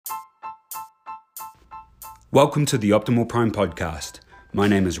Welcome to the Optimal Prime Podcast. My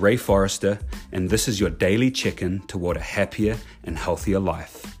name is Ray Forrester, and this is your daily check-in toward a happier and healthier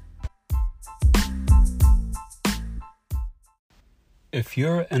life. If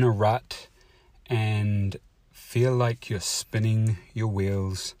you're in a rut and feel like you're spinning your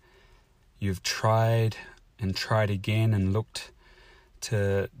wheels, you've tried and tried again and looked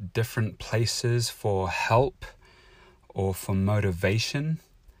to different places for help or for motivation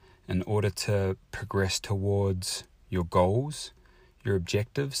in order to progress towards your goals, your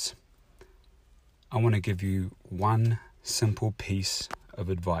objectives, I want to give you one simple piece of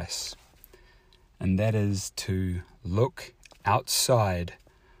advice, and that is to look outside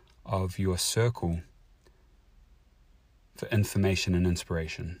of your circle for information and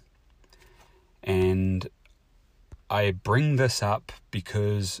inspiration. And I bring this up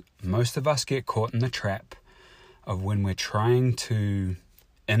because most of us get caught in the trap of when we're trying to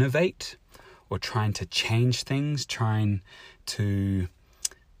innovate or trying to change things, trying to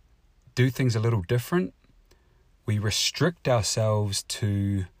do things a little different, we restrict ourselves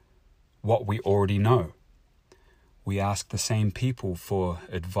to what we already know. We ask the same people for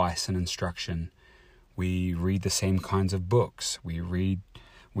advice and instruction. We read the same kinds of books. We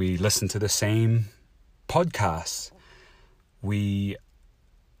listen to the same podcasts. We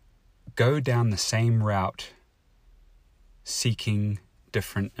go down the same route seeking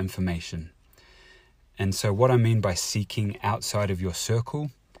different information. And so what I mean by seeking outside of your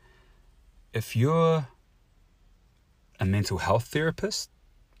circle, if you're a mental health therapist,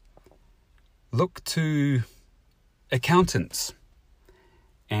 look to accountants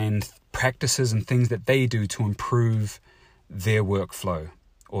and practices and things that they do to improve their workflow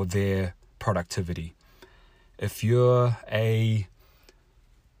or their productivity. If you're a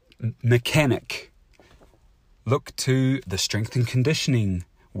mechanic, look to the strength and conditioning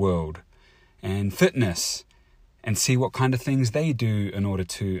world and fitness and see what kind of things they do in order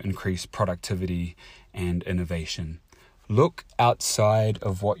to increase productivity and innovation. Look outside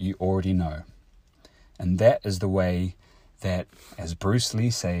of what you already know. And that is the way that, as Bruce Lee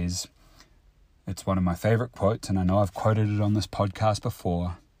says, it's one of my favorite quotes, and I know I've quoted it on this podcast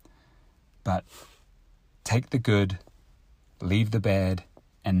before, but take the good, leave the bad,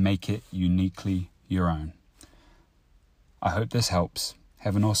 and make it uniquely your own. I hope this helps.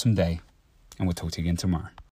 Have an awesome day, and we'll talk to you again tomorrow.